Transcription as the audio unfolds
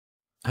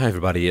Hi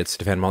everybody, it's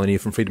Stefan Molyneux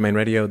from Free Domain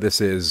Radio. This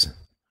is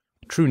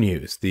True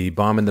News, the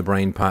Bomb in the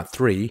Brain Part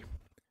 3,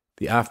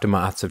 the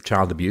aftermaths of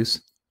child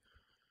abuse,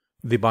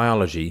 the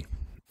biology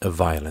of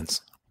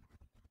violence.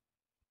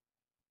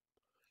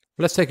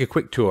 Let's take a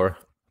quick tour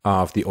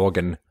of the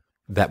organ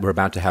that we're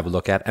about to have a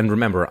look at. And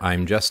remember,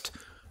 I'm just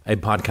a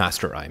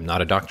podcaster. I'm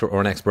not a doctor or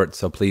an expert,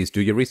 so please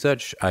do your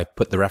research. I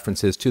put the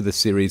references to this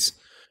series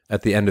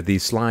at the end of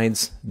these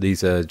slides.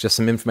 These are just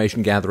some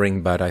information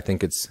gathering, but I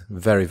think it's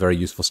very, very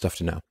useful stuff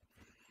to know.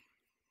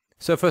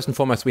 So first and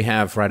foremost, we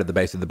have right at the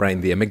base of the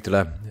brain the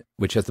amygdala,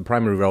 which has the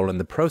primary role in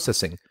the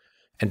processing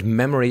and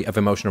memory of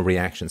emotional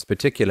reactions,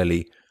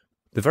 particularly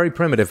the very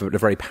primitive but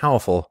very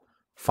powerful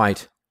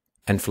fight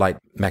and flight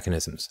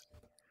mechanisms.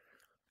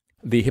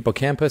 The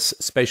hippocampus,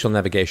 spatial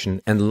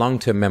navigation, and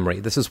long-term memory.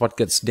 This is what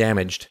gets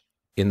damaged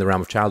in the realm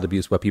of child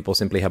abuse, where people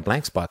simply have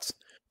blank spots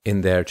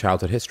in their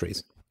childhood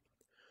histories.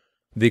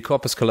 The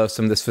corpus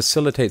callosum, this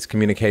facilitates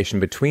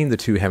communication between the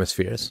two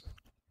hemispheres.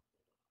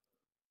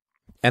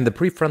 And the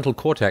prefrontal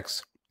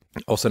cortex,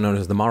 also known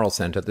as the moral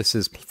center, this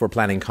is for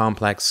planning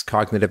complex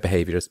cognitive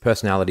behaviors,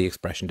 personality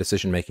expression,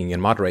 decision-making,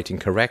 and moderating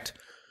correct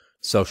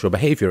social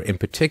behavior, in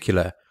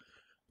particular,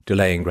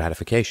 delaying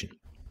gratification.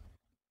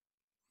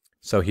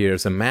 So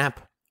here's a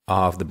map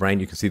of the brain.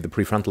 You can see the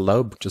prefrontal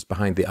lobe just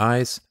behind the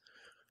eyes,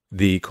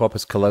 the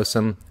corpus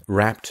callosum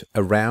wrapped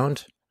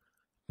around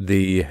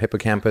the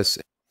hippocampus.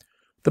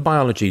 The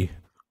biology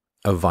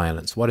of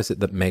violence. What is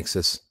it that makes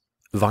us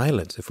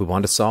violent? If we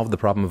want to solve the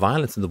problem of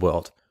violence in the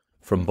world,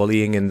 from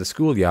bullying in the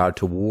schoolyard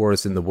to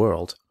wars in the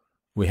world,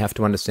 we have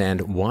to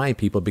understand why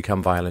people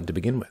become violent to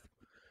begin with.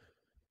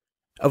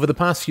 Over the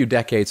past few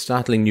decades,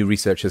 startling new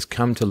research has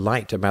come to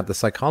light about the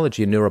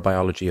psychology and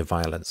neurobiology of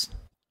violence.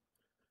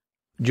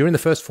 During the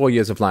first 4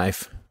 years of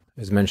life,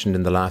 as mentioned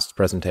in the last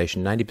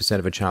presentation, 90%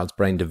 of a child's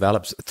brain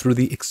develops through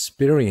the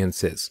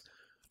experiences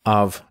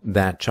of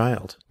that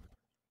child.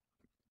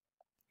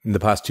 In the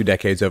past 2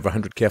 decades, over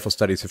 100 careful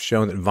studies have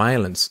shown that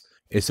violence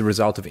is the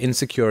result of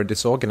insecure,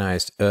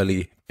 disorganized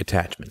early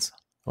attachments.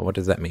 Well, what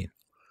does that mean?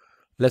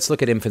 Let's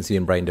look at infancy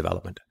and brain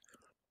development.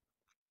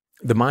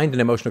 The mind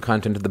and emotional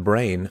content of the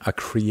brain are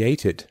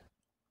created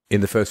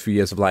in the first few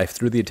years of life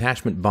through the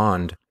attachment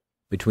bond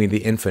between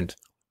the infant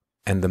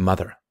and the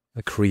mother.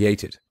 They're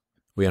created.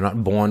 We are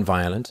not born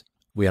violent.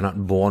 We are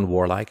not born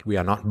warlike. We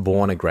are not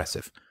born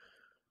aggressive.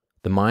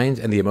 The mind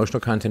and the emotional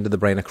content of the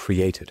brain are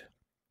created.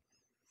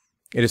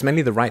 It is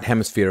mainly the right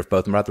hemisphere of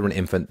both mother and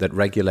infant that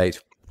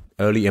regulate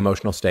early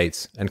emotional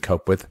states and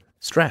cope with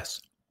stress.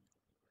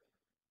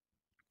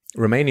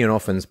 Romanian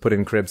orphans put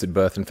in cribs at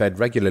birth and fed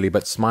regularly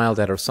but smiled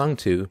at or sung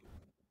to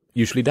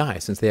usually die,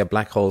 since they have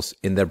black holes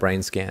in their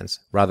brain scans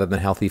rather than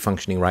healthy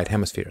functioning right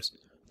hemispheres.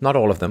 Not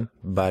all of them,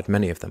 but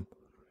many of them.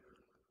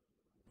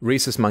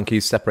 Rhesus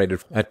monkeys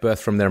separated at birth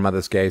from their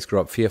mother's gaze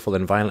grow up fearful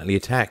and violently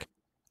attack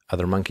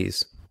other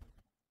monkeys.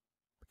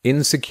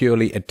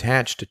 Insecurely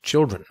attached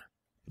children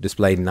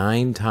display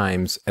 9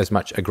 times as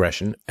much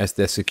aggression as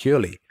their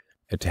securely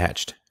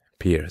attached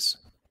peers.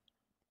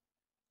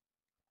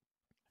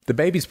 The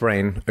baby's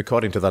brain,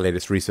 according to the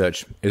latest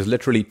research, is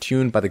literally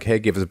tuned by the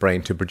caregiver's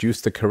brain to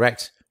produce the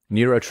correct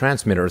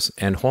neurotransmitters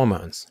and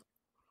hormones.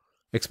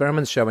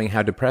 Experiments showing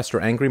how depressed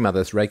or angry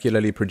mothers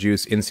regularly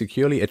produce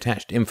insecurely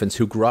attached infants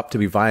who grow up to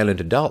be violent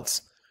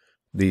adults.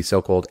 The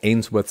so-called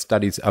Ainsworth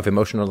studies of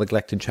emotional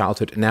neglect in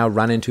childhood now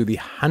run into the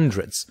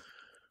hundreds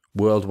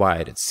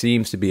worldwide. It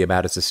seems to be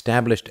about as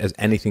established as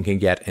anything can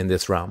get in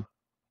this realm.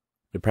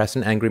 Depressed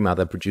and angry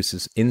mother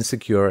produces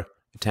insecure,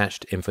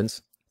 attached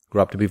infants,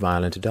 grow up to be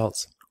violent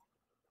adults.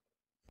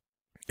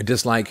 A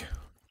dislike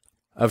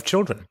of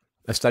children.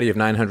 A study of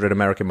 900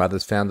 American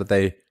mothers found that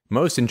they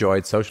most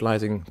enjoyed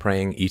socializing,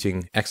 praying,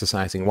 eating,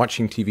 exercising,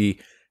 watching TV,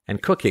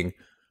 and cooking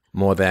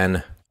more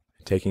than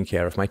taking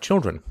care of my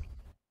children.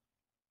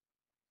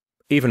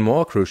 Even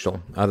more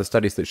crucial are the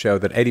studies that show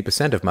that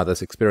 80% of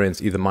mothers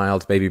experience either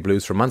mild baby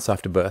blues for months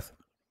after birth,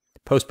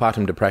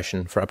 postpartum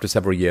depression for up to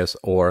several years,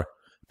 or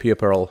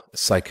puerperal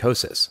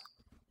psychosis,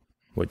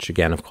 which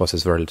again, of course,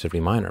 is relatively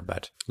minor,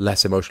 but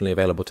less emotionally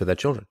available to their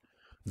children.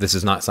 This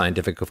is not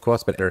scientific, of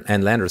course, but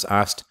Ann Landers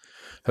asked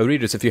her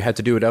readers, if you had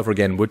to do it over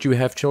again, would you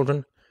have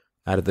children?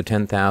 Out of the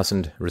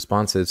 10,000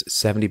 responses,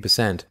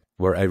 70%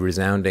 were a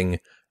resounding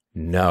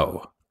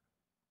no.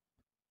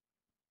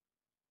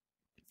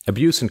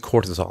 Abuse and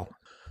cortisol.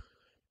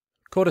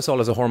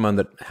 Cortisol is a hormone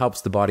that helps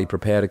the body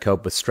prepare to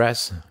cope with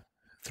stress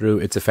through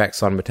its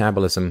effects on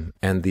metabolism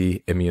and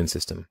the immune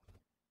system.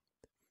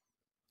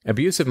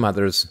 Abusive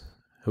mothers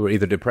who are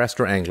either depressed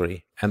or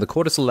angry, and the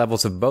cortisol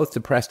levels of both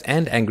depressed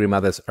and angry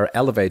mothers are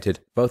elevated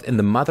both in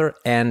the mother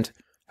and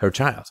her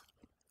child.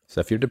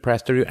 So if you're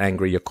depressed or you're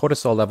angry, your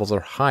cortisol levels are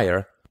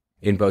higher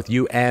in both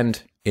you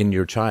and in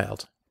your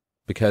child,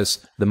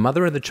 because the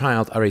mother and the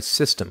child are a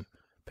system,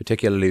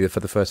 particularly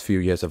for the first few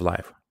years of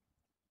life.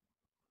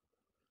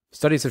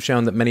 Studies have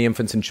shown that many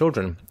infants and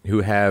children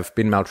who have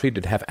been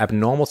maltreated have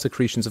abnormal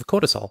secretions of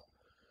cortisol,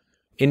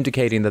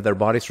 indicating that their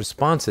body's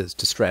responses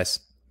to stress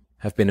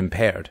have been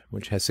impaired,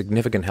 which has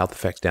significant health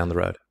effects down the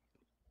road.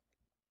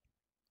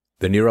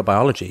 The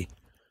neurobiology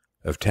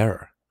of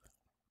terror.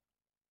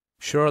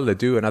 Sure,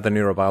 Ledoux and other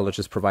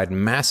neurobiologists provide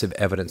massive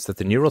evidence that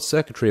the neural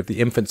circuitry of the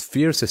infant's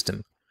fear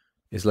system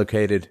is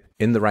located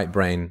in the right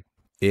brain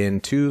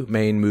in two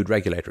main mood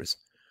regulators.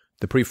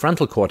 The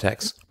prefrontal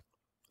cortex,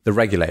 the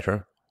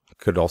regulator,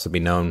 could also be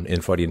known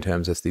in Freudian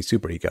terms as the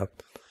superego,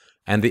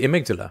 and the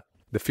amygdala,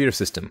 the fear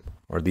system,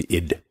 or the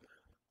id.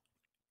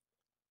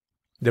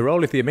 The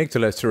role of the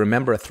amygdala is to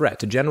remember a threat,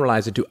 to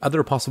generalize it to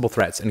other possible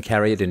threats and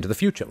carry it into the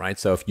future, right?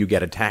 So if you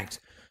get attacked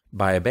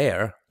by a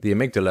bear, the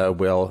amygdala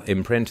will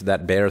imprint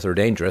that bears are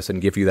dangerous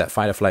and give you that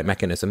fight-or-flight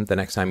mechanism the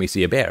next time you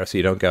see a bear, so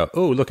you don't go,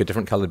 oh, look, a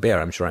different colored bear,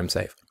 I'm sure I'm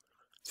safe.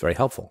 It's very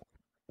helpful.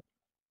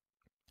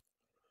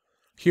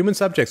 Human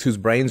subjects whose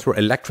brains were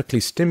electrically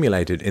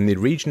stimulated in the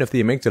region of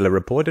the amygdala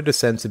reported a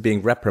sense of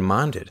being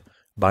reprimanded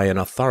by an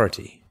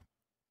authority.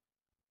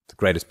 The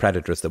greatest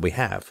predators that we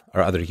have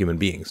are other human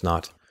beings,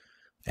 not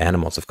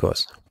animals, of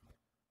course.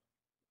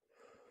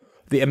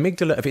 The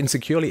amygdala of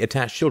insecurely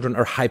attached children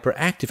are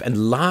hyperactive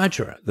and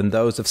larger than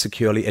those of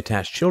securely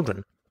attached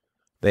children.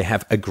 They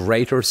have a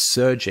greater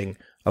surging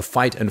of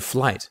fight and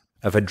flight,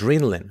 of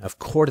adrenaline, of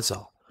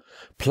cortisol.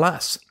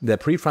 Plus, their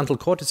prefrontal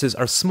cortices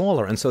are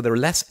smaller, and so they're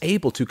less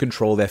able to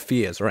control their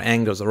fears or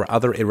angers or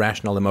other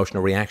irrational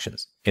emotional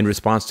reactions in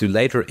response to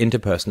later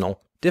interpersonal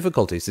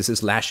difficulties. This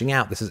is lashing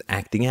out. This is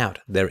acting out.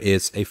 There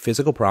is a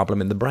physical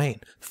problem in the brain.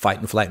 Fight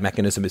and flight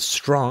mechanism is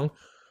strong.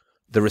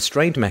 The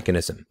restraint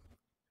mechanism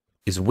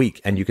is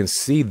weak, and you can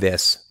see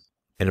this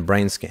in a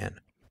brain scan.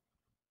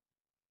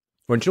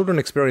 When children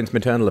experience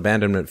maternal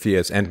abandonment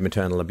fears and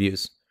maternal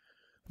abuse,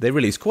 they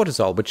release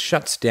cortisol, which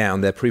shuts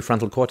down their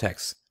prefrontal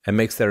cortex and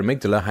makes their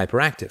amygdala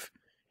hyperactive,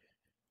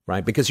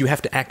 right? Because you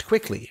have to act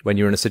quickly when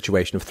you're in a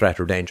situation of threat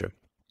or danger.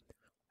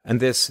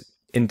 And this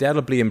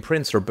indelibly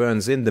imprints or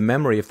burns in the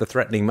memory of the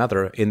threatening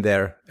mother in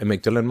their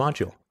amygdalan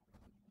module.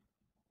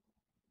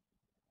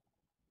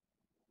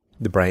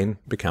 The brain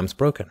becomes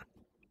broken.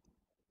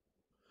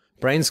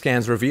 Brain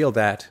scans reveal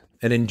that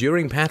an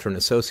enduring pattern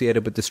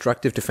associated with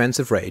destructive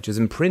defensive rage is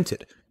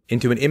imprinted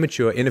into an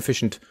immature,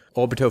 inefficient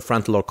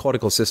orbitofrontal or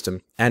cortical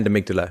system and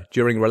amygdala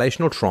during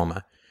relational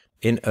trauma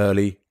in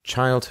early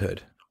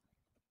childhood.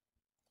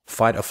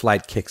 Fight or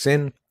flight kicks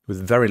in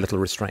with very little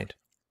restraint.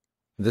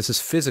 This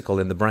is physical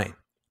in the brain.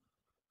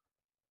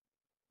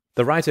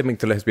 The right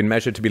amygdala has been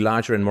measured to be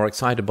larger and more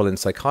excitable in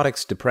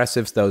psychotics,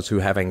 depressives, those who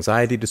have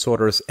anxiety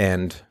disorders,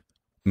 and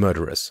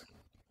murderers.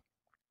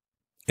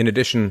 In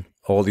addition,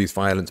 all these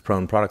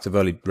violence-prone products of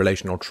early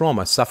relational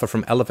trauma suffer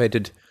from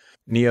elevated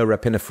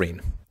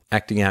norepinephrine,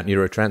 acting out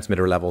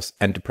neurotransmitter levels,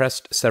 and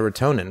depressed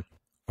serotonin,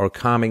 or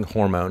calming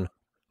hormone,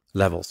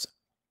 levels.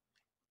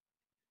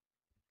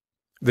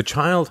 The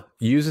child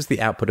uses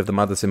the output of the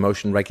mother's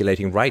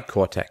emotion-regulating right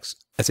cortex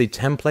as a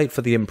template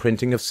for the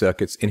imprinting of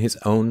circuits in his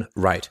own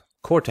right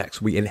cortex.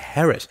 We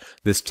inherit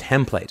this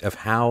template of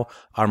how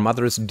our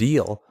mothers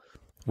deal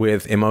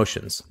with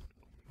emotions.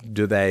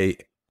 Do they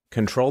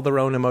control their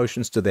own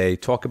emotions? Do they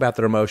talk about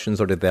their emotions,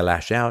 or did they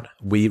lash out?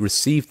 We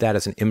receive that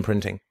as an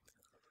imprinting.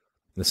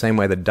 The same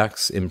way that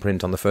ducks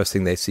imprint on the first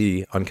thing they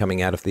see on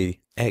coming out of the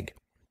egg.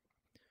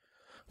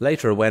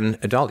 Later, when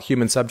adult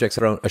human subjects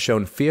are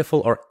shown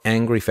fearful or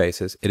angry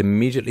faces, it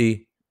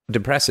immediately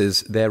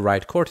depresses their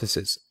right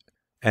cortices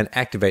and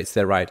activates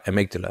their right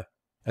amygdala,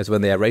 as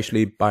when they are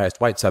racially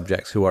biased white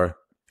subjects who are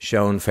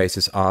shown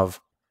faces of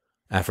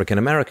African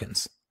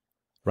Americans,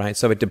 right?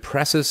 So it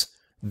depresses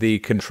the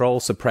control,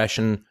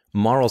 suppression,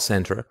 moral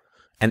center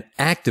and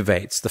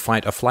activates the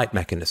fight or flight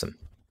mechanism.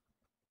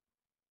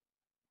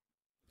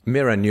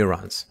 Mirror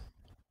neurons.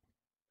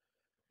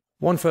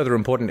 One further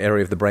important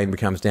area of the brain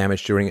becomes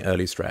damaged during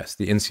early stress,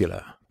 the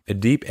insula, a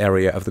deep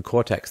area of the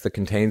cortex that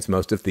contains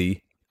most of the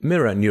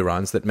mirror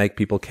neurons that make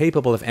people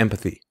capable of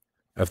empathy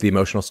of the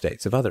emotional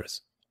states of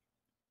others.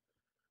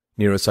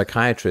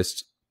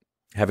 Neuropsychiatrists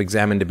have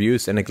examined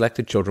abuse and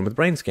neglected children with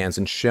brain scans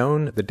and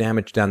shown the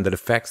damage done that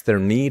affects their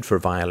need for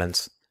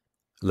violence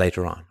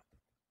later on.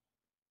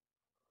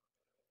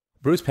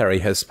 Bruce Perry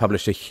has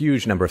published a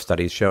huge number of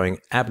studies showing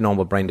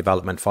abnormal brain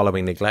development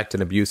following neglect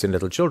and abuse in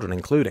little children,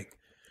 including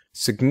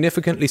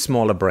significantly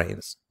smaller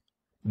brains,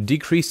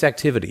 decreased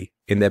activity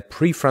in their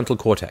prefrontal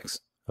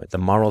cortex, the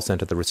moral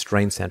center, the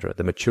restraint center,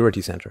 the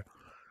maturity center,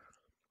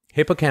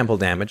 hippocampal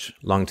damage,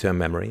 long-term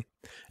memory,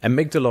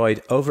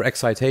 amygdaloid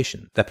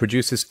overexcitation that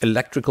produces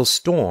electrical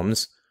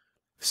storms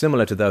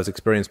similar to those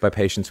experienced by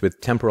patients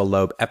with temporal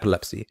lobe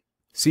epilepsy,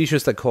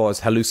 seizures that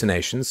cause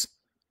hallucinations,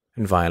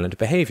 and violent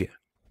behavior.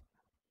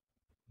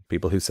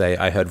 People who say,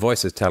 I heard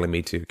voices telling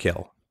me to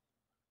kill.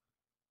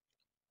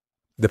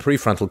 The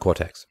prefrontal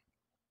cortex.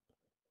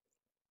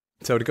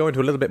 So to go into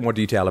a little bit more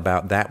detail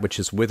about that which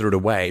is withered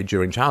away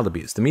during child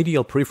abuse, the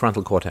medial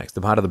prefrontal cortex, the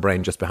part of the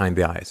brain just behind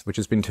the eyes, which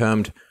has been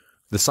termed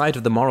the site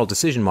of the moral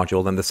decision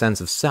module and the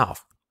sense of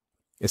self,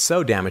 is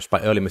so damaged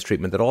by early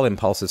mistreatment that all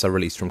impulses are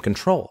released from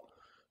control,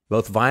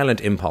 both violent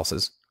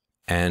impulses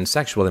and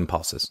sexual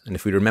impulses. And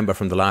if we remember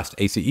from the last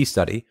ACE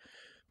study,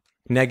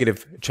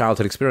 negative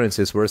childhood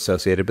experiences were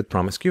associated with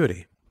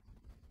promiscuity.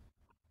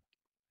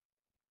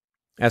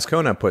 As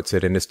Kona puts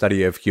it in his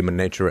study of human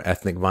nature,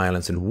 ethnic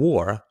violence, and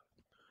war,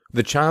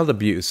 Child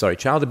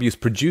abuse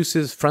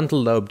produces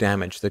frontal lobe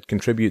damage that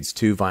contributes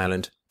to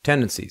violent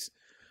tendencies.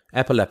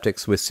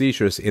 Epileptics with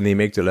seizures in the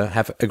amygdala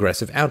have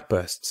aggressive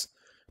outbursts.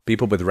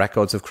 People with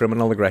records of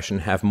criminal aggression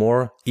have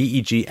more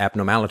EEG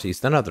abnormalities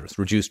than others.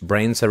 Reduced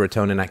brain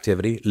serotonin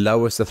activity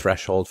lowers the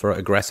threshold for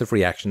aggressive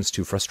reactions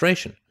to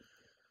frustration.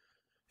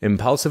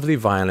 Impulsively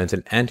violent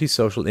and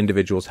antisocial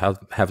individuals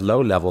have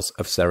low levels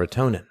of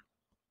serotonin.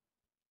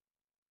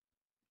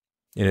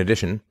 In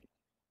addition,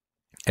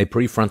 a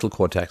prefrontal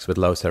cortex with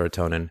low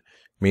serotonin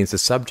means the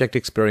subject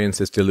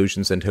experiences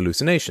delusions and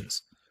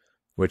hallucinations,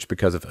 which,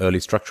 because of early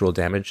structural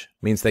damage,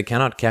 means they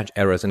cannot catch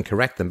errors and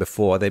correct them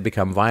before they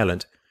become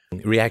violent,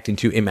 reacting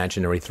to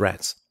imaginary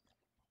threats.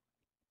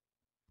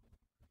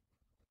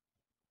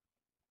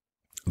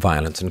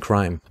 Violence and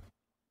crime.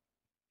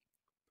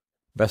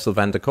 Bessel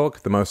van der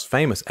Kolk, the most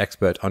famous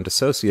expert on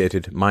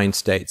dissociated mind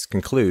states,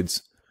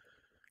 concludes,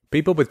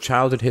 people with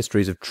childhood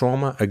histories of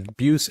trauma,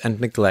 abuse, and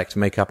neglect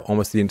make up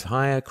almost the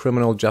entire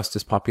criminal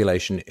justice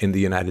population in the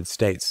United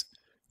States,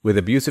 with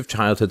abusive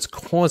childhoods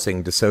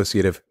causing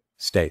dissociative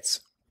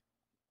states.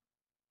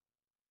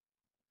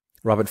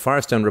 Robert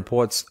Firestone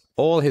reports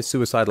all his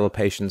suicidal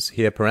patients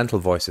hear parental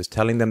voices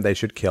telling them they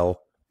should kill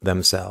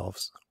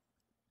themselves.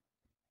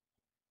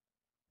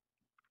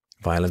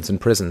 Violence in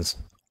prisons.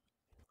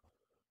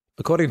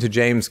 According to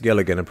James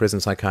Gilligan, a prison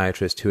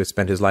psychiatrist who has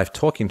spent his life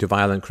talking to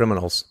violent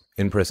criminals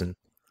in prison,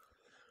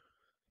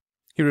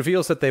 he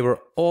reveals that they were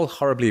all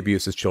horribly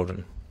abused as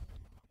children.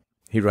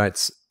 He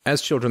writes,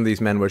 as children,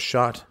 these men were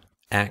shot,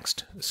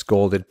 axed,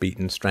 scalded,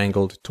 beaten,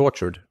 strangled,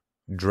 tortured,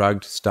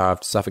 drugged,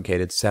 starved,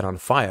 suffocated, set on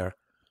fire,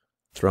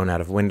 thrown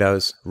out of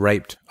windows,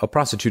 raped, or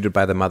prostituted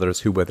by the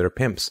mothers who were their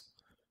pimps.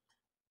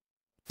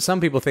 Some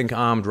people think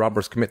armed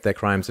robbers commit their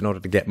crimes in order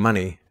to get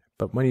money,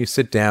 but when you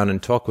sit down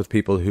and talk with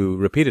people who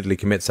repeatedly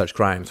commit such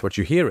crimes, what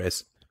you hear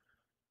is,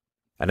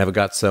 I never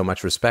got so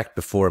much respect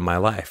before in my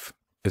life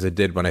as I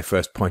did when I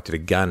first pointed a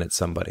gun at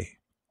somebody.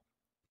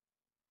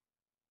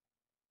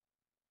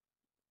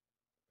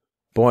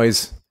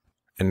 Boys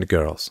and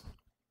girls.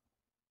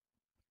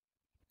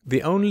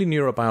 The only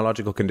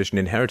neurobiological condition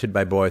inherited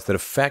by boys that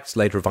affects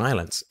later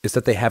violence is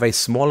that they have a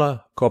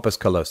smaller corpus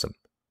callosum,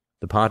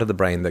 the part of the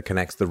brain that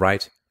connects the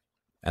right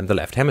and the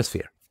left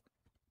hemisphere.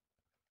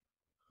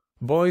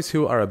 Boys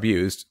who are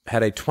abused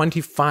had a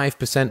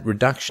 25%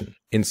 reduction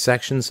in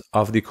sections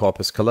of the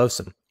corpus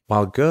callosum,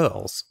 while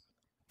girls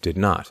did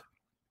not.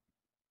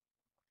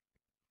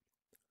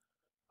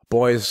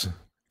 Boys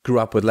grew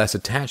up with less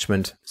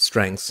attachment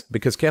strengths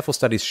because careful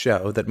studies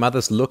show that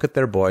mothers look at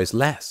their boys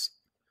less,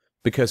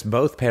 because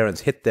both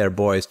parents hit their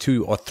boys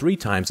 2 or 3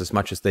 times as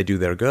much as they do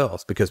their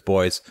girls, because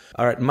boys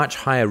are at much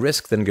higher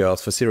risk than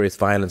girls for serious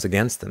violence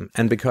against them,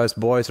 and because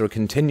boys are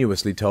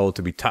continuously told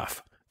to be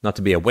tough, not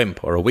to be a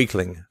wimp or a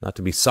weakling, not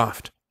to be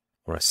soft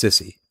or a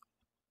sissy.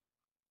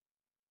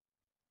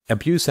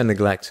 Abuse and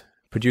neglect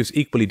produce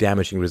equally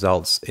damaging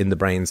results in the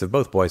brains of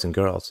both boys and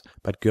girls,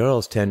 but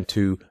girls tend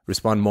to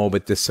respond more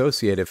with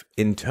dissociative,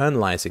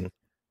 internalizing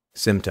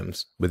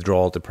symptoms,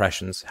 withdrawal,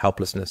 depressions,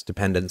 helplessness,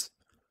 dependence,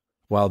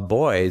 while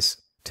boys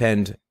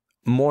tend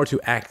more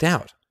to act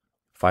out,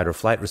 fight or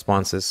flight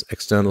responses,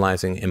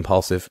 externalizing,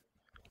 impulsive,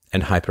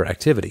 and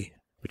hyperactivity,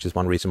 which is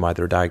one reason why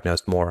they're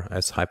diagnosed more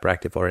as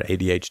hyperactive or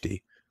ADHD,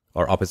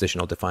 or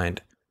oppositional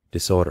defiant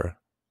disorder.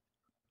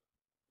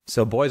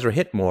 So boys are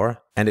hit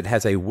more, and it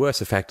has a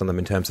worse effect on them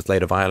in terms of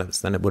later violence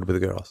than it would with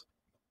the girls.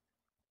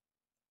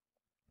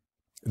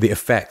 The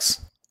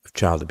effects of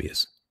child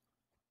abuse.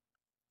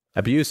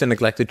 Abused and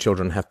neglected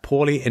children have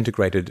poorly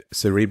integrated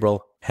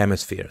cerebral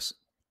hemispheres.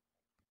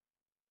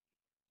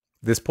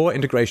 This poor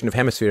integration of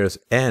hemispheres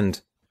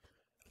and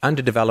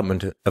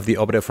underdevelopment of the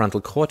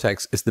orbitofrontal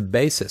cortex is the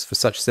basis for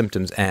such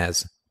symptoms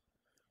as,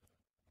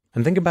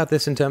 and think about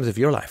this in terms of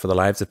your life or the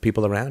lives of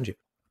people around you,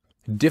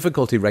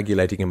 difficulty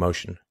regulating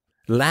emotion,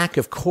 lack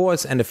of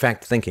cause and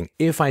effect thinking.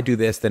 If I do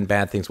this, then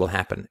bad things will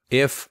happen.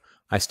 If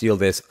I steal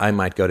this, I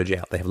might go to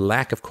jail. They have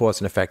lack of cause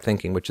and effect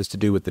thinking, which is to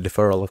do with the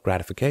deferral of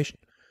gratification.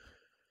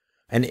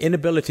 An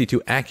inability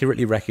to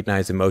accurately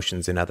recognize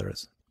emotions in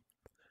others.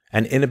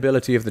 An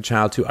inability of the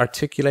child to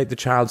articulate the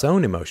child's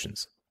own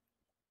emotions.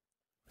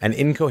 An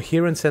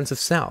incoherent sense of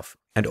self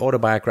and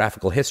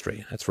autobiographical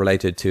history that's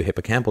related to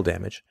hippocampal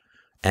damage,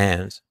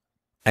 and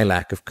a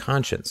lack of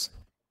conscience.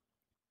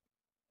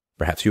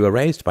 Perhaps you were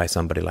raised by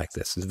somebody like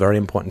this. It's very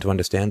important to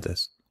understand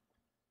this.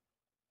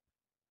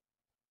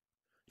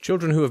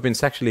 Children who have been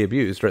sexually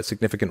abused are at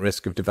significant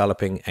risk of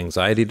developing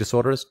anxiety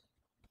disorders,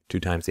 2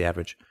 times the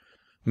average,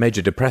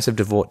 major depressive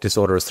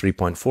disorders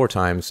 3.4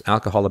 times,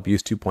 alcohol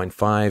abuse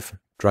 2.5,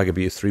 drug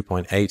abuse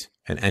 3.8,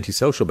 and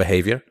antisocial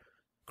behavior,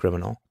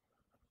 criminal,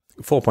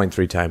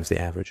 4.3 times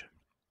the average.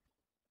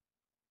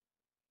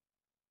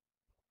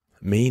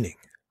 Meaning.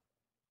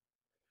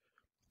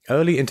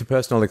 Early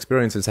interpersonal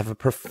experiences have a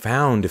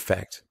profound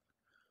effect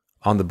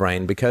on the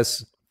brain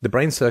because the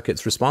brain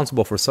circuits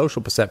responsible for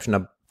social perception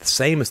are the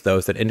same as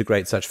those that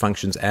integrate such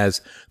functions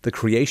as the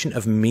creation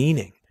of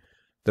meaning,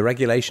 the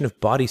regulation of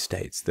body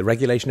states, the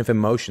regulation of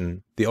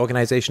emotion, the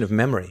organization of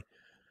memory,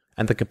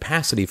 and the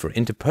capacity for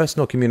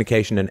interpersonal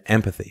communication and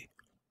empathy.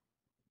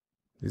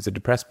 These are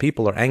depressed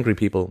people or angry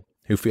people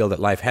who feel that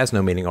life has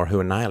no meaning or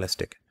who are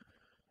nihilistic.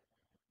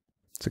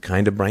 It's a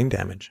kind of brain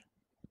damage.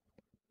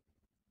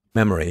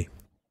 Memory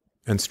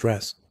and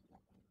stress.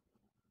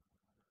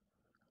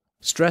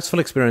 Stressful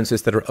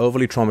experiences that are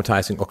overly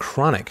traumatizing or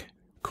chronic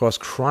cause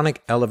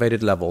chronic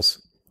elevated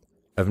levels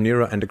of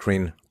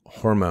neuroendocrine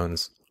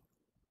hormones.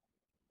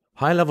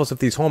 High levels of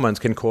these hormones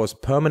can cause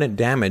permanent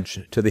damage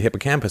to the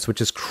hippocampus,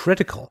 which is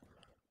critical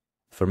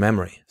for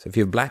memory. So if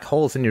you have black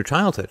holes in your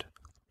childhood,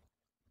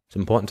 it's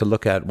important to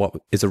look at what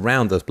is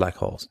around those black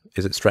holes.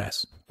 Is it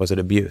stress? Was it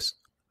abuse?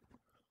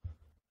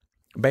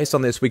 Based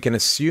on this, we can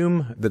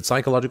assume that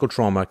psychological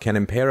trauma can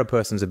impair a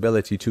person's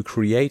ability to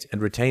create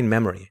and retain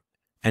memory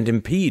and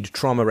impede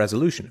trauma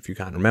resolution. If you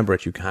can't remember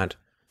it, you can't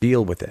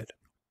deal with it.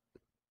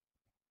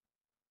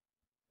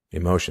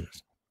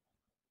 Emotions.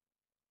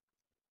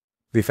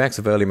 The effects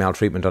of early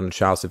maltreatment on a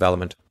child's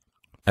development,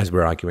 as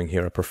we're arguing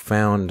here, are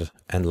profound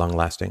and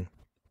long-lasting.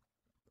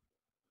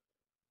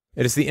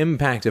 It is the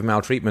impact of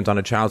maltreatment on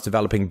a child's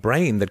developing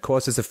brain that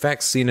causes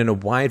effects seen in a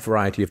wide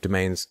variety of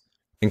domains,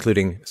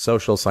 including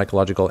social,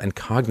 psychological, and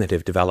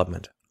cognitive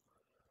development.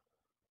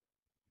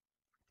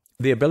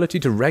 The ability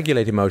to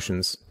regulate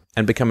emotions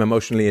and become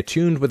emotionally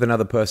attuned with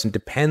another person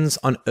depends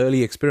on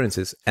early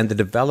experiences and the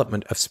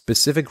development of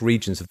specific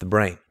regions of the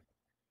brain.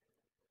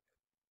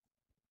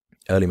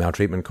 Early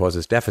maltreatment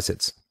causes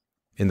deficits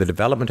in the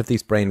development of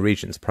these brain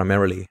regions,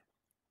 primarily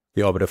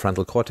the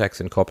orbitofrontal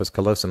cortex and corpus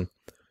callosum,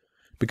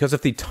 because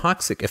of the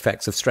toxic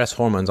effects of stress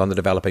hormones on the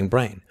developing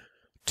brain.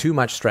 Too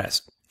much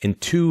stress in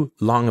too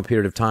long a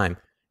period of time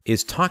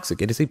is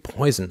toxic. It is a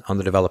poison on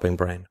the developing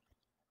brain.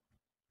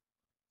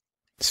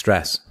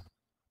 Stress.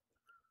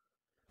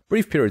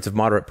 Brief periods of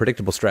moderate,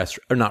 predictable stress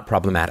are not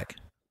problematic.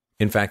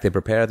 In fact, they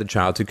prepare the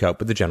child to cope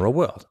with the general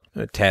world,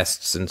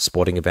 tests and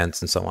sporting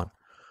events and so on.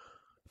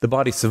 The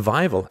body's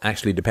survival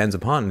actually depends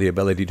upon the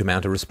ability to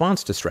mount a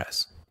response to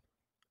stress.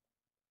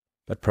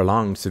 But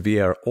prolonged,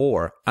 severe,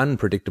 or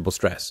unpredictable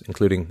stress,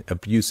 including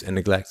abuse and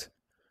neglect,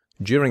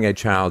 during a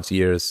child's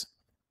years,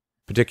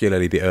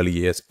 particularly the early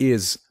years,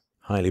 is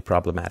highly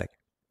problematic.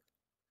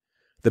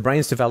 The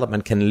brain's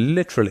development can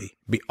literally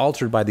be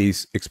altered by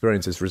these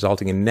experiences,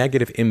 resulting in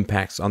negative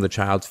impacts on the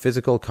child's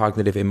physical,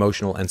 cognitive,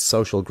 emotional, and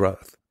social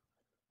growth.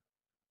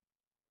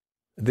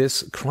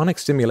 This chronic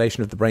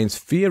stimulation of the brain's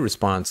fear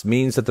response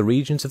means that the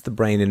regions of the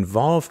brain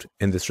involved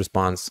in this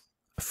response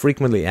are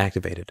frequently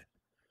activated.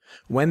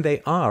 When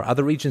they are,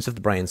 other regions of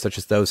the brain, such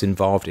as those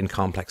involved in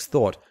complex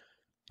thought,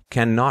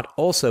 cannot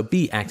also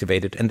be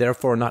activated and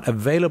therefore not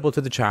available to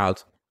the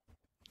child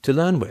to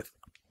learn with.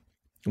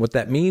 What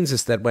that means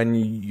is that when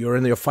you're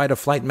in your fight or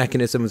flight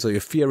mechanisms or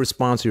your fear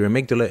response or your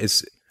amygdala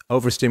is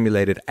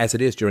overstimulated, as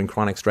it is during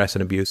chronic stress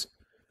and abuse,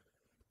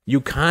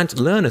 you can't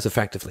learn as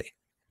effectively.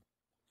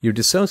 You're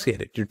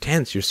dissociated, you're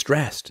tense, you're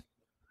stressed.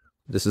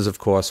 This is, of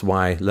course,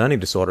 why learning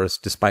disorders,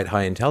 despite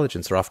high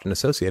intelligence, are often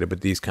associated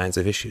with these kinds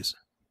of issues.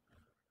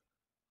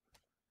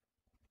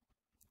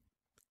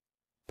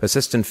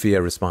 Persistent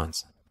fear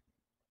response.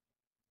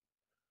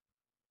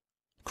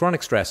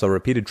 Chronic stress or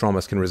repeated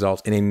traumas can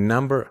result in a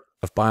number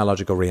of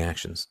biological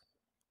reactions.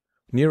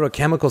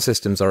 Neurochemical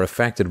systems are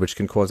affected, which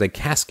can cause a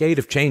cascade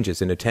of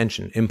changes in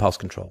attention, impulse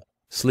control,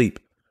 sleep,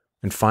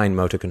 and fine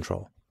motor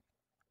control.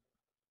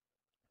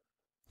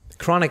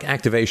 Chronic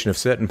activation of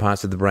certain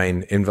parts of the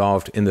brain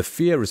involved in the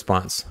fear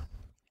response,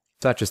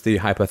 such as the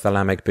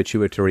hypothalamic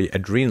pituitary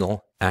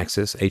adrenal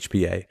axis,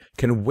 HPA,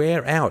 can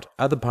wear out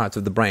other parts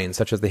of the brain,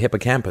 such as the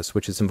hippocampus,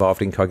 which is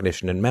involved in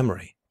cognition and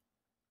memory.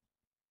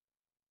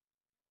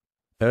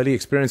 Early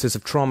experiences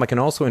of trauma can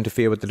also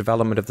interfere with the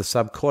development of the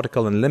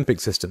subcortical and limbic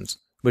systems,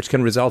 which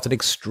can result in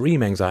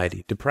extreme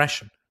anxiety,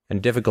 depression,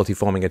 and difficulty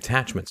forming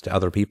attachments to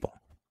other people.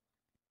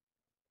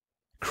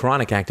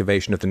 Chronic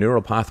activation of the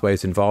neural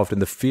pathways involved in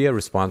the fear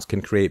response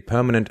can create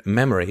permanent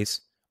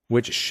memories,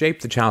 which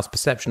shape the child's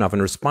perception of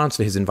and response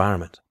to his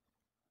environment.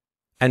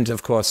 And,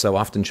 of course, so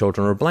often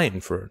children are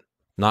blamed for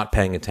not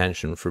paying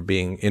attention, for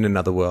being in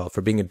another world,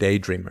 for being a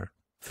daydreamer,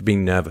 for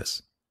being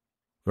nervous,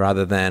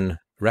 rather than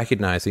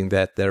recognizing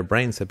that their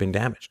brains have been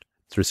damaged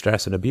through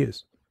stress and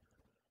abuse.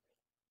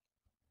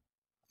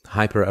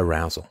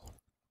 Hyperarousal.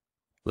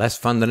 Less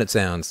fun than it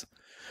sounds.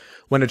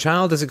 When a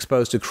child is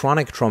exposed to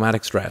chronic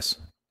traumatic stress,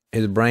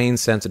 his brain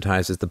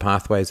sensitizes the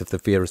pathways of the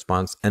fear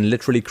response and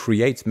literally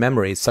creates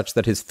memories such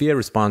that his fear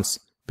response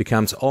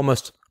becomes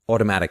almost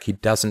automatic. He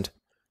doesn't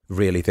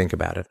really think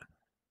about it.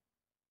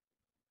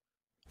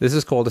 This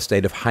is called a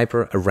state of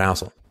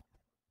hyperarousal.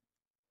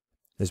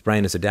 His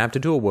brain is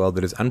adapted to a world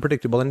that is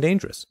unpredictable and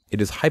dangerous.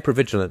 It is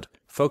hypervigilant,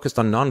 focused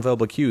on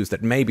nonverbal cues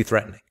that may be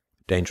threatening.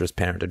 Dangerous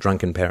parent, a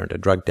drunken parent, a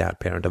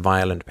drugged-out parent, a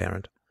violent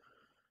parent.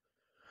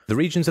 The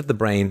regions of the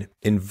brain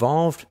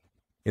involved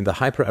in the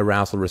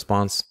hyperarousal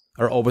response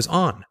are always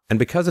on, and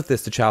because of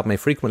this, the child may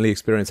frequently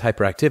experience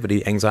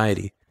hyperactivity,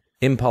 anxiety,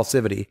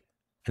 impulsivity,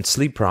 and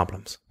sleep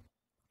problems.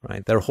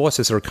 Right? Their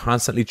horses are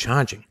constantly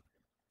charging.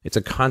 It's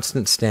a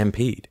constant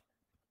stampede.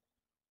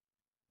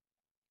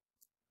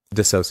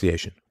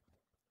 Dissociation.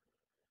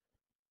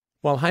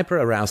 While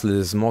hyperarousal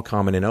is more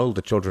common in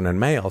older children and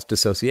males,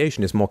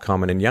 dissociation is more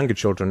common in younger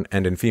children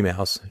and in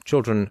females,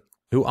 children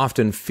who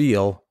often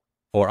feel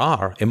or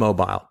are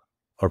immobile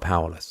or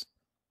powerless.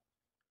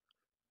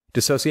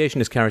 Dissociation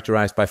is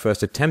characterized by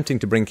first attempting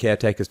to bring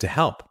caretakers to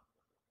help,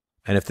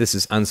 and if this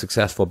is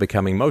unsuccessful,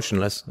 becoming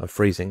motionless or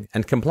freezing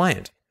and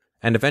compliant,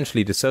 and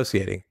eventually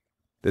dissociating.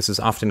 This is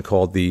often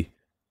called the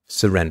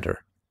surrender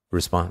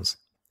response.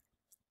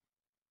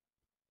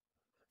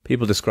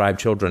 People describe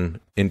children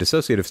in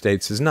dissociative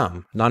states as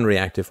numb,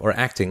 non-reactive, or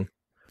acting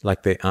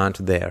like they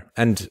aren't there.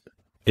 And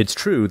it's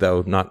true,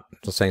 though not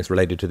saying it's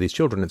related to these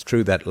children, it's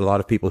true that a lot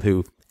of people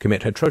who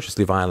commit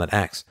atrociously violent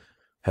acts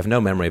have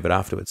no memory of it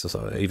afterwards.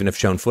 So even if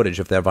shown footage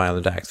of their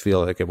violent acts,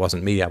 feel like it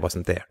wasn't me, I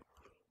wasn't there.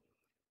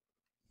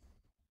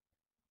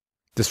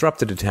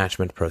 Disrupted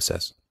attachment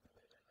process.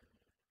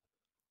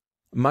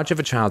 Much of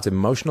a child's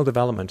emotional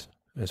development,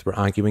 as we're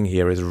arguing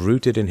here, is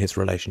rooted in his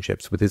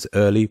relationships with his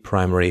early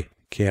primary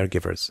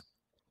caregivers.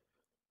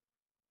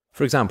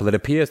 For example, it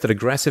appears that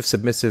aggressive,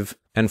 submissive,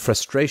 and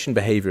frustration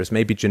behaviors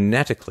may be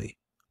genetically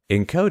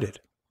encoded.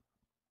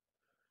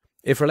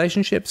 If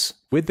relationships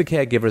with the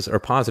caregivers are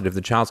positive,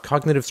 the child's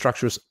cognitive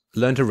structures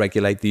learn to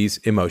regulate these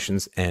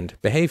emotions and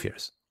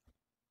behaviors.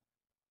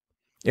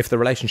 If the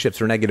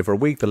relationships are negative or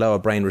weak, the lower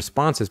brain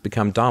responses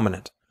become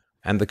dominant,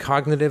 and the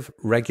cognitive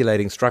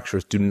regulating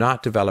structures do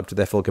not develop to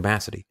their full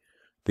capacity.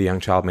 The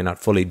young child may not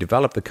fully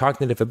develop the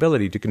cognitive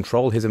ability to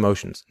control his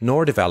emotions,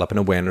 nor develop an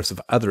awareness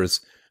of others'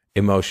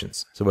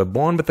 emotions. So we're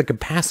born with the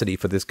capacity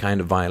for this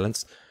kind of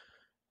violence,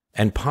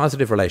 and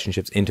positive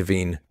relationships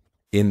intervene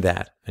in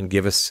that and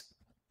give us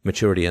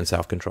maturity and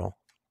self-control.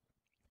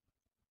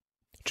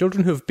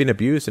 Children who have been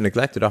abused and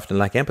neglected often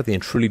lack empathy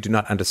and truly do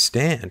not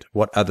understand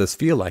what others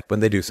feel like when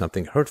they do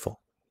something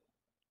hurtful.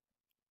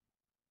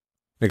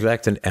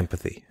 Neglect and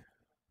empathy.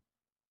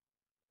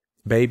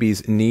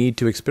 Babies need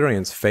to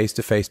experience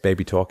face-to-face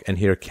baby talk and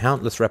hear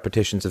countless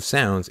repetitions of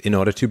sounds in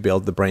order to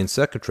build the brain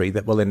circuitry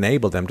that will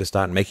enable them to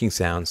start making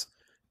sounds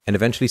and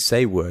eventually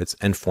say words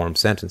and form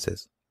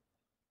sentences.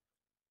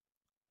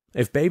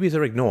 If babies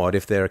are ignored,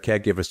 if their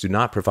caregivers do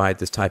not provide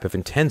this type of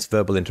intense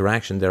verbal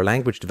interaction, their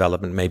language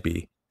development may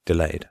be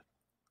delayed.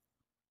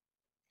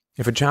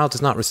 If a child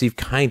does not receive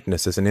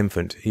kindness as an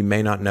infant, he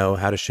may not know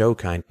how to show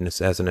kindness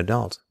as an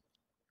adult.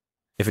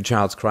 If a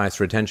child's cries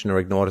for attention are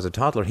ignored as a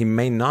toddler, he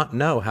may not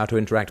know how to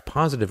interact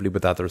positively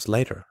with others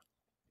later.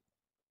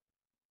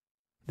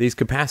 These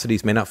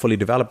capacities may not fully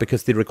develop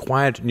because the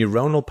required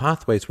neuronal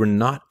pathways were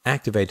not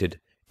activated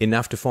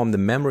enough to form the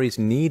memories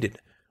needed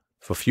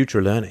for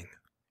future learning.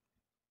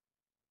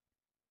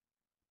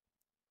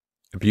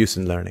 Abuse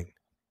and learning.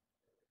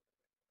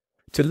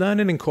 To learn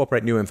and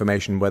incorporate new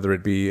information, whether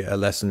it be a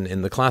lesson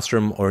in the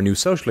classroom or a new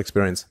social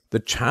experience, the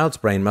child's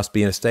brain must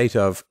be in a state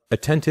of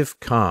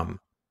attentive calm,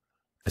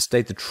 a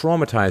state the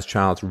traumatized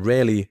child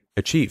rarely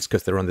achieves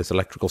because they're on this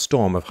electrical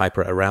storm of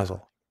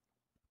hyperarousal.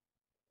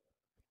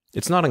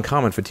 It's not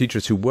uncommon for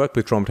teachers who work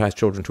with traumatized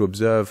children to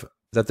observe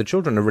that the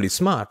children are really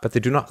smart, but they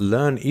do not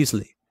learn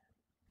easily.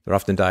 They're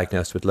often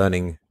diagnosed with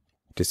learning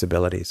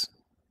disabilities.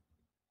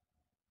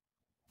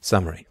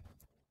 Summary.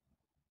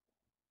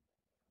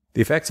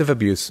 The effects of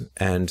abuse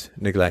and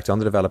neglect on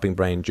the developing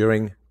brain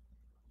during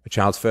a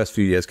child's first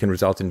few years can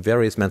result in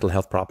various mental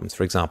health problems.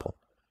 For example,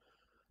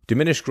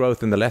 diminished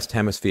growth in the left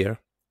hemisphere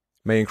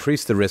may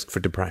increase the risk for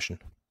depression.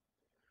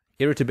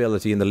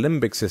 Irritability in the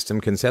limbic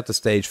system can set the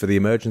stage for the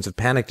emergence of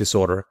panic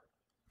disorder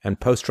and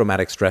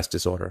post-traumatic stress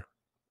disorder.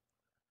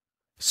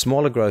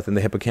 Smaller growth in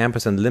the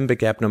hippocampus and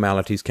limbic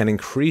abnormalities can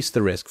increase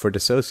the risk for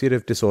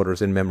dissociative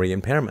disorders and memory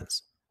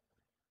impairments.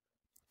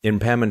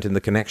 Impairment in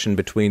the connection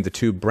between the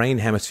two brain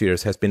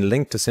hemispheres has been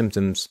linked to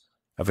symptoms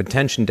of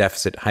attention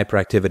deficit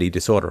hyperactivity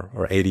disorder,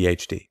 or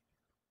ADHD.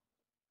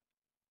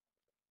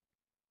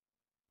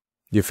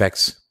 The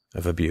effects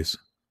of abuse.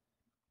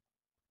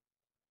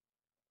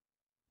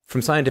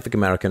 From Scientific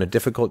American, a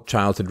difficult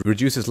childhood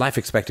reduces life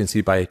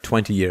expectancy by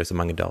 20 years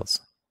among adults.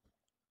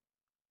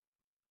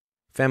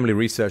 Family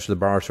Research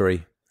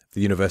Laboratory at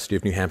the University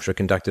of New Hampshire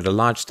conducted a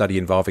large study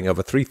involving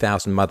over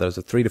 3,000 mothers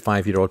of 3 to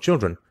 5-year-old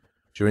children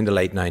during the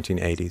late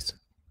 1980s.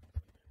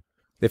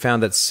 They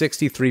found that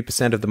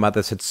 63% of the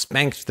mothers had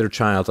spanked their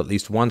child at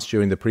least once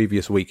during the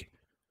previous week.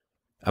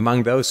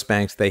 Among those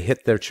spanked, they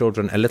hit their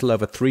children a little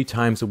over 3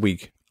 times a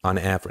week on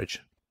average.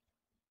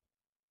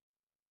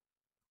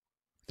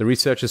 The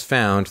researchers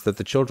found that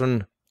the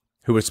children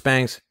who were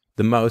spanked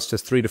the most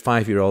as 3 to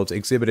 5-year-olds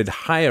exhibited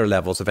higher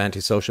levels of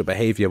antisocial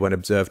behavior when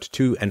observed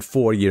 2 and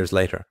 4 years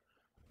later.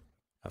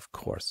 Of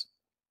course.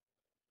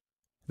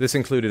 This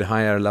included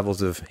higher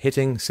levels of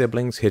hitting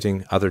siblings,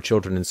 hitting other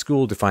children in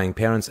school, defying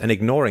parents, and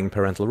ignoring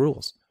parental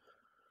rules.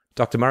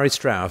 Dr. Murray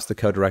Strauss, the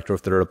co-director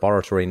of the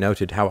laboratory,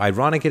 noted how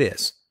ironic it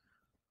is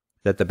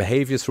that the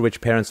behaviors for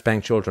which parents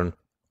spank children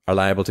are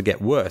liable to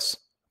get worse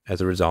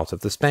as a result of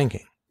the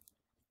spanking.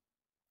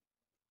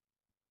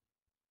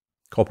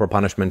 Corporal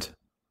punishment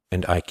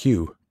and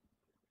IQ.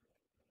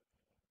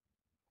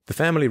 The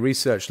Family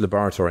Research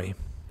Laboratory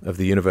of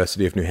the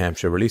University of New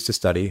Hampshire released a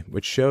study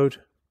which showed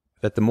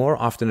that the more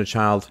often a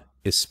child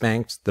is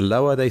spanked, the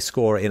lower they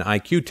score in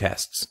IQ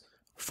tests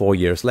 4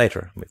 years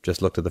later. We've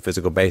just looked at the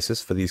physical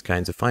basis for these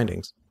kinds of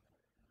findings.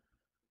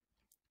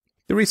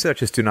 The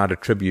researchers do not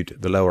attribute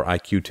the lower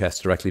IQ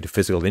tests directly to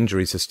physical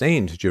injuries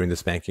sustained during the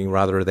spanking.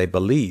 Rather, they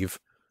believe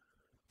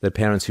that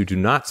parents who do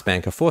not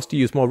spank are forced to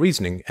use more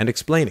reasoning and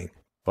explaining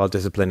while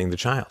disciplining the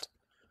child.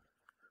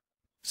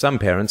 Some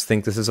parents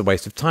think this is a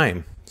waste of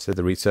time, said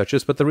the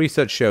researchers, but the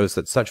research shows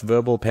that such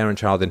verbal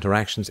parent-child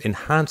interactions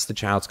enhance the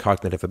child's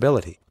cognitive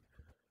ability.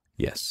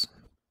 Yes.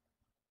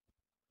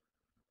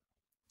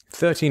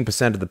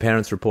 13% of the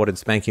parents reported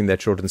spanking their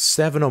children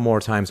 7 or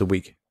more times a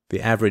week.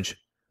 The average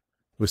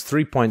was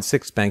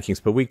 3.6 spankings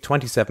per week.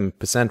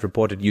 27%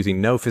 reported using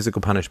no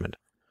physical punishment.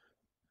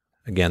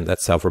 Again,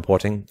 that's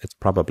self-reporting. It's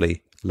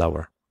probably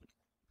lower.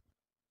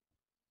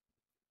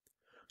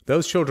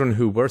 Those children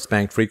who were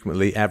spanked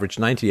frequently averaged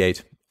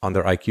 98 on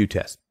their IQ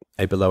test,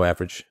 a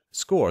below-average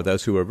score.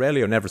 Those who were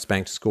rarely or never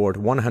spanked scored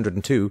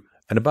 102,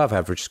 an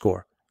above-average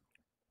score.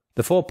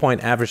 The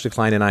 4-point average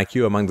decline in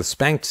IQ among the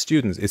spanked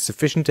students is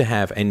sufficient to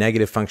have a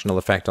negative functional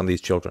effect on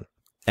these children.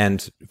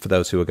 And for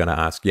those who are going to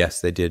ask,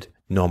 yes, they did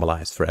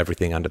normalize for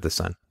everything under the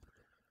sun.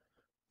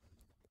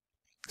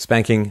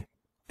 Spanking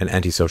and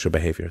antisocial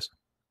behaviors.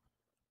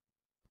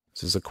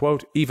 This is a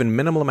quote, "Even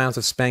minimal amounts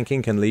of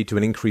spanking can lead to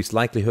an increased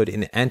likelihood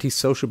in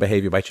antisocial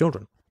behavior by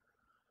children.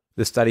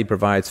 This study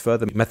provides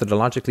further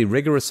methodologically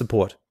rigorous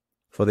support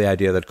for the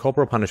idea that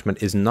corporal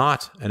punishment is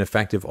not an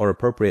effective or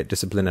appropriate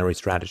disciplinary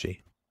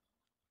strategy."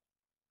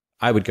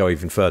 I would go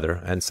even further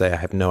and say I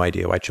have no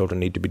idea why children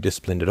need to be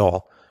disciplined at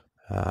all.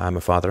 I'm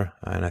a father,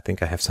 and I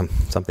think I have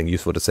something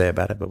useful to say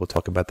about it, but we'll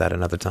talk about that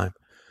another time.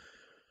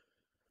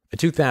 A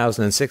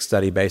 2006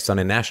 study based on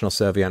a national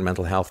survey on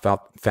mental health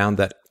found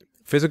that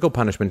physical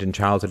punishment in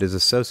childhood is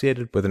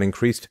associated with an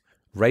increased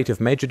rate of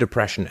major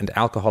depression and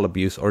alcohol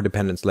abuse or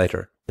dependence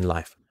later in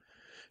life.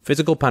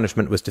 Physical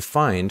punishment was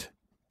defined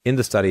in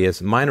the study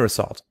as minor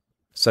assault,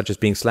 such as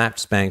being slapped,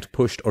 spanked,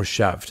 pushed, or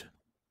shoved.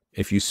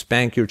 If you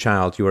spank your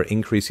child, you are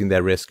increasing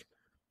their risk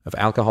of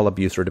alcohol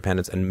abuse or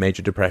dependence and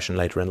major depression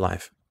later in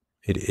life.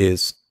 It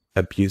is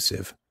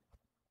abusive.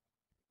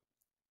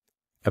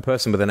 A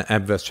person with an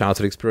adverse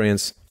childhood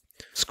experience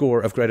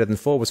score of greater than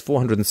 4 was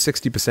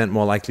 460%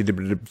 more likely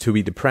to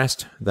be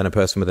depressed than a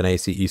person with an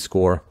ACE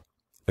score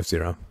of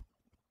 0.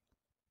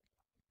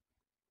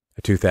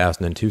 A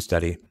 2002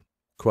 study,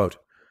 quote,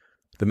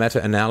 "The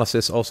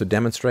meta-analysis also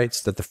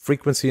demonstrates that the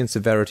frequency and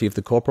severity of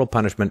the corporal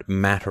punishment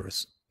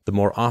matters. The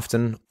more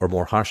often or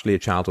more harshly a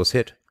child was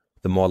hit,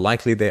 the more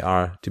likely they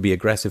are to be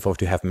aggressive or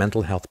to have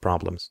mental health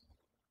problems."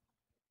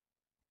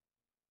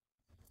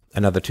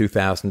 Another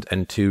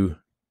 2002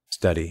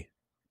 study.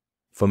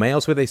 For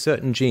males with a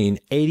certain gene,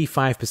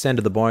 85%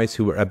 of the boys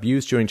who were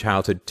abused during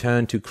childhood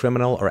turned to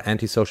criminal or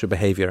antisocial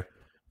behavior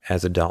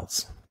as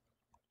adults.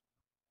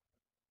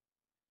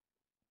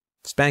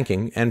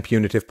 Spanking and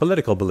punitive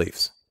political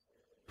beliefs.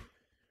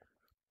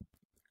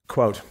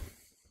 Quote,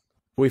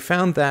 "We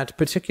found that,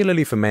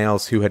 particularly for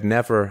males who had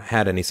never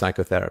had any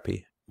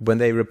psychotherapy, when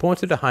they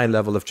reported a high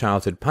level of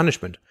childhood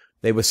punishment,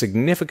 they were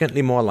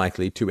significantly more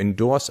likely to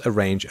endorse a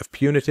range of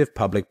punitive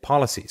public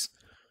policies,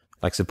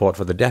 like support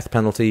for the death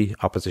penalty,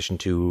 opposition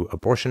to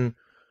abortion,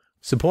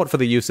 support for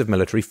the use of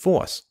military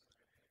force.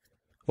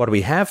 What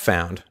we have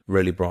found,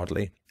 really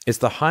broadly, is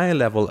the high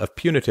level of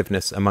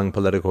punitiveness among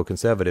political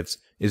conservatives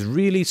is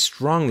really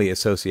strongly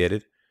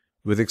associated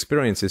with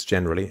experiences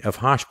generally of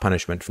harsh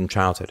punishment from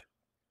childhood.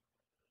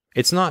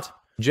 It's not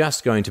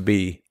just going to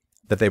be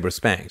that they were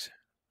spanked.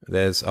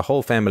 There's a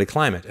whole family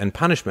climate, and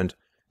punishment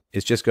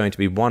is just going to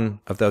be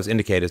one of those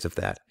indicators of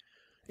that.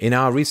 In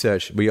our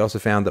research, we also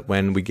found that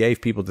when we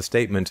gave people the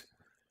statement,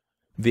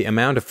 the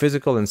amount of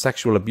physical and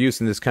sexual abuse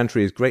in this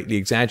country is greatly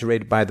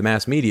exaggerated by the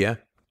mass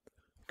media,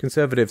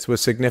 conservatives were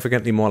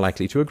significantly more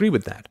likely to agree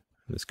with that.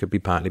 This could be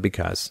partly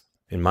because,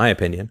 in my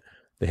opinion,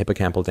 the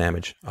hippocampal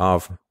damage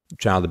of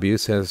child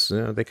abuse has,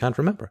 they can't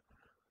remember.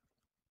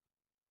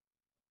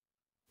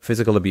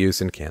 Physical abuse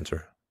and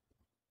cancer.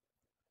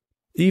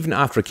 Even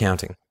after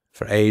accounting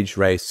for age,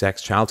 race,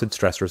 sex, childhood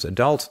stressors,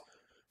 adult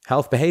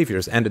health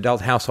behaviors, and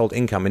adult household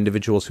income,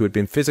 individuals who had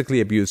been physically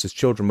abused as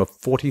children were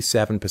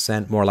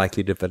 47% more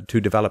likely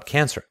to develop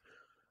cancer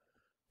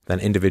than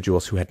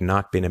individuals who had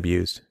not been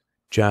abused.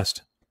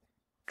 Just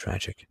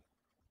tragic.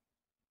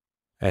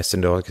 As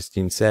St.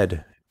 Augustine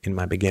said, "In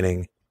my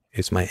beginning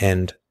is my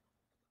end."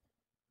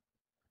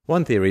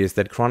 One theory is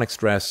that chronic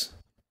stress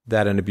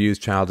that an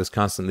abused child is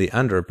constantly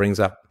under brings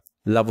up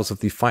levels of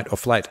the fight or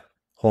flight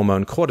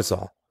hormone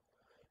cortisol.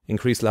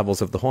 Increased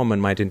levels of the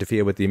hormone might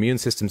interfere with the immune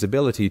system's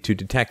ability to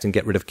detect and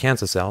get rid of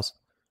cancer cells.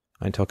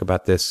 I talk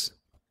about this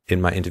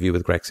in my interview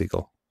with Greg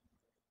Siegel.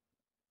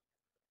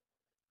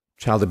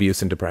 Child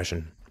abuse and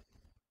depression.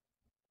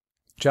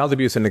 Child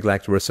abuse and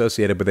neglect were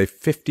associated with a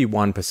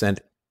 51%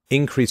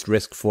 increased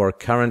risk for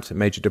current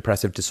major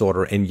depressive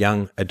disorder in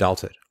young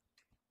adulthood.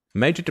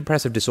 Major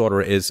depressive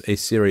disorder is a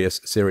serious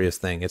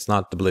thing. It's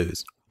not the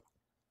blues.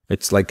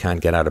 It's like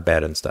can't get out of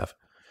bed and stuff.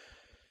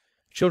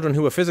 Children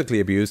who were physically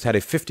abused had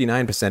a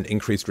 59%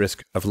 increased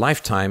risk of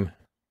lifetime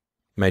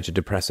major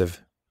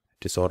depressive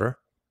disorder.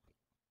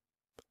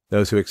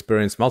 Those who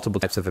experienced multiple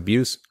types of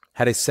abuse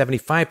had a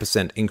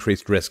 75%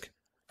 increased risk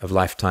of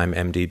lifetime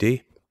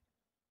MDD.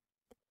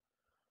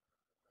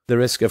 The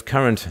risk of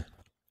current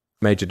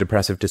major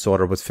depressive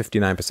disorder was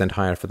 59%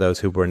 higher for those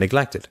who were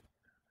neglected,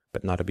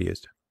 but not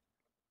abused.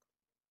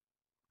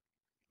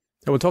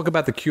 And we'll talk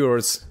about the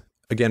cures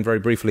again very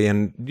briefly.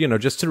 And,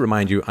 just to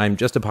remind you, I'm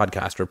just a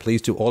podcaster.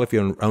 Please do all of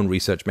your own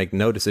research. Make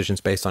no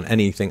decisions based on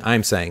anything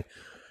I'm saying.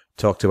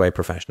 Talk to a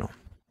professional.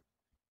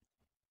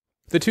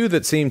 The two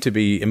that seem to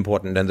be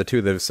important, and the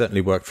two that have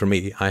certainly worked for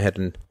me, I had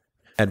an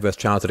adverse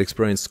childhood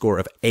experience score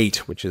of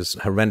 8, which is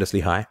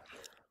horrendously high.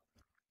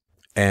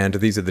 And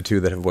these are the two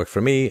that have worked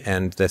for me,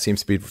 and there seems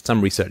to be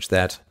some research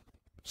that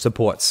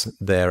supports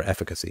their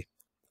efficacy.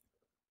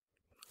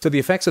 So the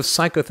effects of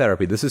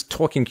psychotherapy, this is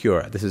talking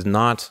cure, this is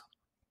not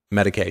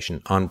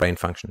medication on brain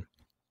function.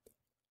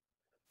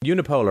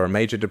 Unipolar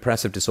major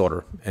depressive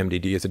disorder,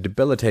 MDD, is a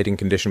debilitating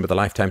condition with a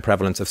lifetime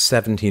prevalence of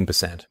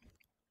 17%.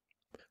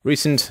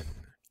 Recent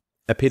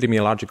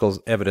epidemiological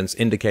evidence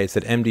indicates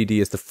that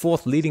MDD is the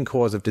 4th leading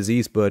cause of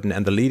disease burden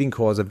and the leading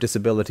cause of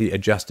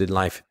disability-adjusted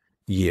life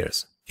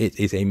years. It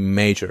is a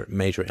major,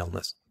 major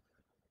illness.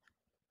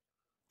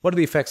 What are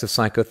the effects of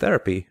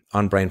psychotherapy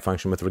on brain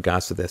function with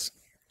regards to this?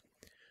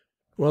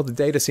 Well, the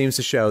data seems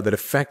to show that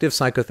effective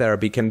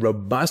psychotherapy can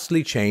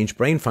robustly change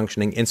brain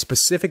functioning in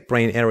specific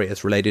brain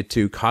areas related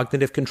to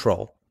cognitive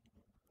control,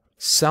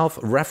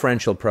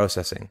 self-referential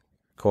processing,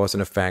 cause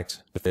and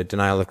effect, the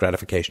denial of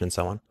gratification, and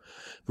so on,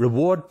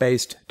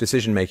 reward-based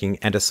decision-making,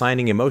 and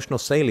assigning emotional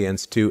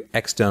salience to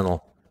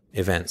external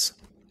events.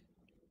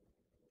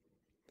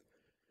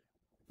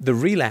 The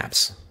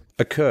relapse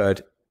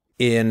occurred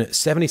in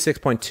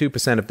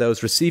 76.2% of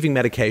those receiving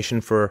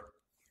medication for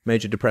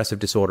major depressive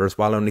disorders,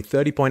 while only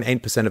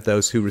 30.8% of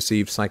those who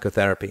received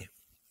psychotherapy.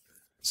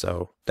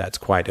 So that's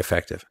quite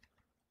effective.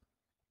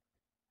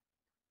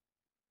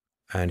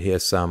 And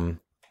here's some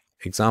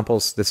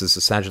examples. This is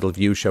a sagittal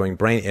view showing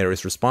brain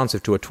areas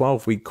responsive to a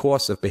 12-week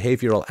course of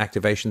behavioral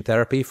activation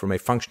therapy from a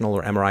functional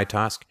or MRI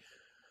task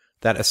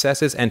that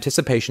assesses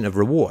anticipation of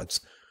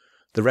rewards.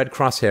 The red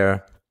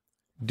crosshair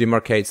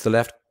demarcates the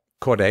left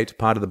caudate,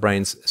 part of the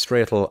brain's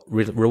striatal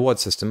reward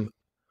system.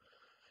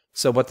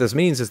 So what this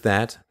means is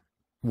that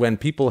when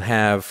people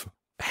have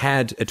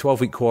had a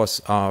 12-week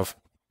course of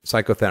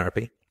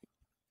psychotherapy,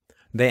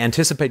 they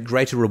anticipate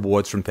greater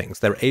rewards from things.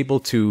 They're able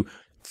to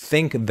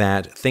think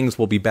that things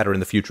will be better in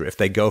the future. If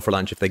they go for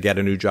lunch, if they get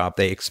a new job,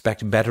 they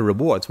expect better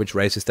rewards, which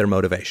raises their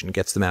motivation,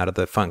 gets them out of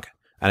the funk.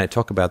 And I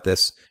talk about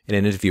this in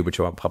an interview which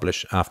I'll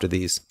publish after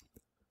these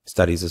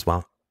studies as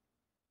well.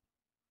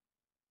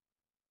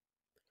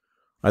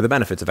 The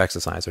benefits of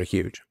exercise are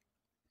huge.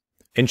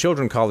 In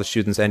children, college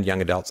students, and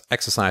young adults,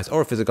 exercise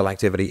or physical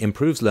activity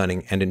improves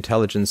learning and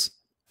intelligence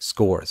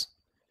scores.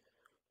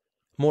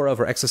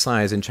 Moreover,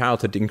 exercise in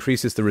childhood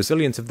increases the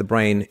resilience of the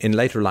brain in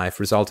later life,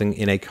 resulting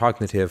in a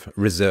cognitive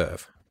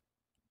reserve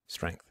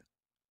strength.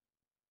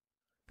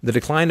 The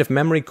decline of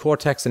memory,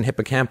 cortex, and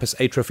hippocampus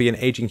atrophy in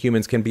aging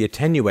humans can be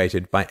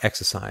attenuated by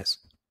exercise.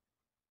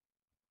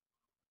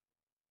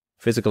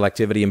 Physical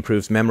activity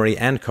improves memory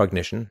and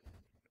cognition.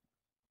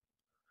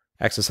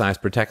 Exercise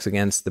protects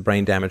against the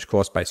brain damage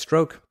caused by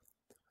stroke,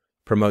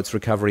 promotes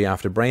recovery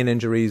after brain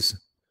injuries,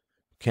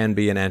 can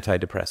be an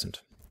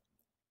antidepressant.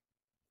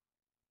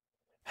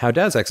 How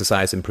does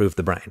exercise improve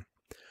the brain?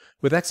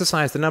 With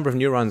exercise, the number of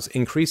neurons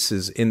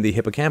increases in the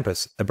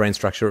hippocampus, a brain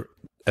structure,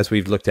 as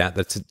we've looked at,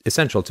 that's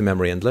essential to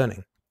memory and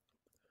learning.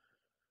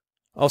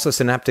 Also,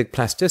 synaptic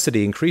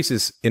plasticity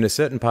increases in a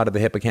certain part of the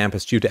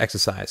hippocampus due to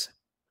exercise,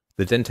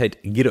 the dentate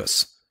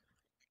gyrus.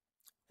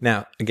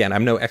 Now, again,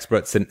 I'm no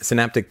expert.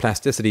 Synaptic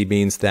plasticity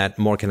means that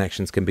more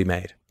connections can be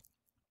made.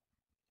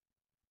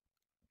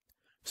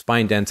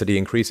 Spine density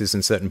increases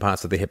in certain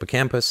parts of the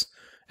hippocampus.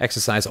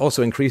 Exercise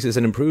also increases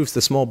and improves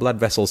the small blood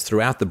vessels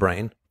throughout the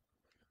brain.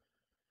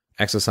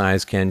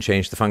 Exercise can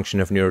change the function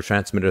of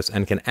neurotransmitters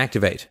and can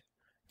activate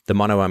the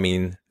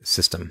monoamine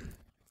system.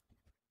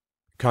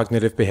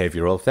 Cognitive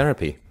behavioral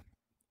therapy.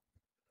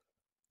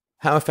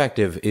 How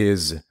effective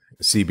is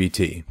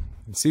CBT?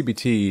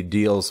 CBT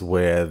deals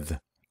with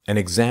an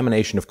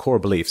examination of core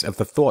beliefs, of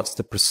the thoughts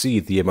that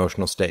precede the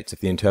emotional states, of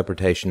the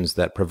interpretations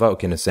that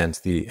provoke, in a sense,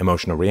 the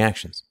emotional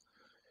reactions.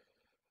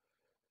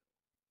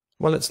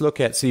 Well, let's look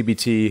at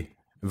CBT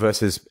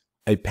versus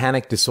a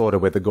panic disorder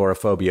with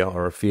agoraphobia,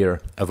 or a fear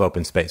of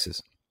open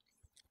spaces.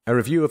 A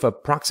review of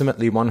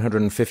approximately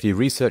 150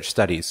 research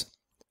studies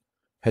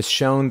has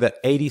shown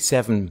that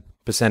 87%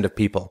 of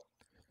people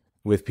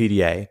with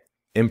PDA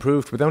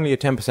improved with only a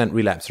 10%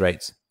 relapse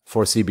rates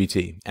for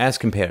CBT, as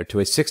compared to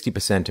a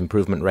 60%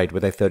 improvement rate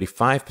with a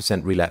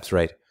 35% relapse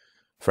rate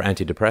for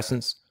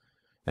antidepressants,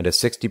 and a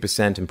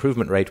 60%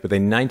 improvement rate with a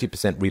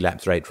 90%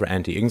 relapse rate for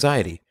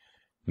anti-anxiety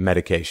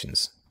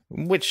medications,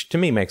 which to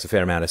me makes a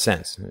fair amount of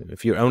sense.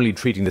 If you're only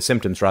treating the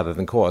symptoms rather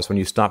than cause, when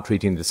you stop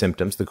treating the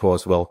symptoms, the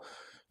cause will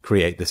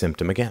create the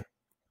symptom again.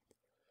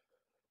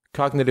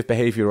 Cognitive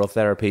behavioral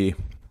therapy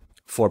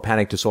for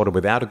panic disorder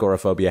without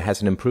agoraphobia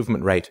has an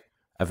improvement rate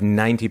of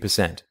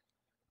 90%,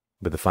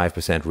 with a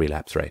 5%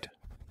 relapse rate.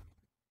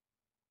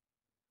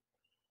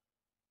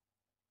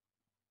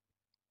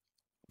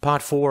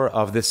 Part 4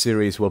 of this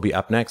series will be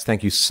up next.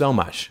 Thank you so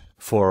much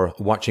for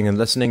watching and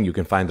listening. You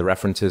can find the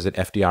references at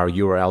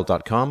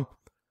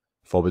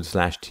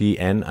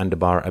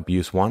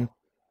fdrurl.com/TN_abuse1.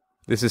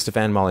 This is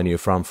Stefan Molyneux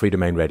from Free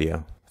Domain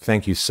Radio.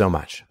 Thank you so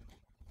much.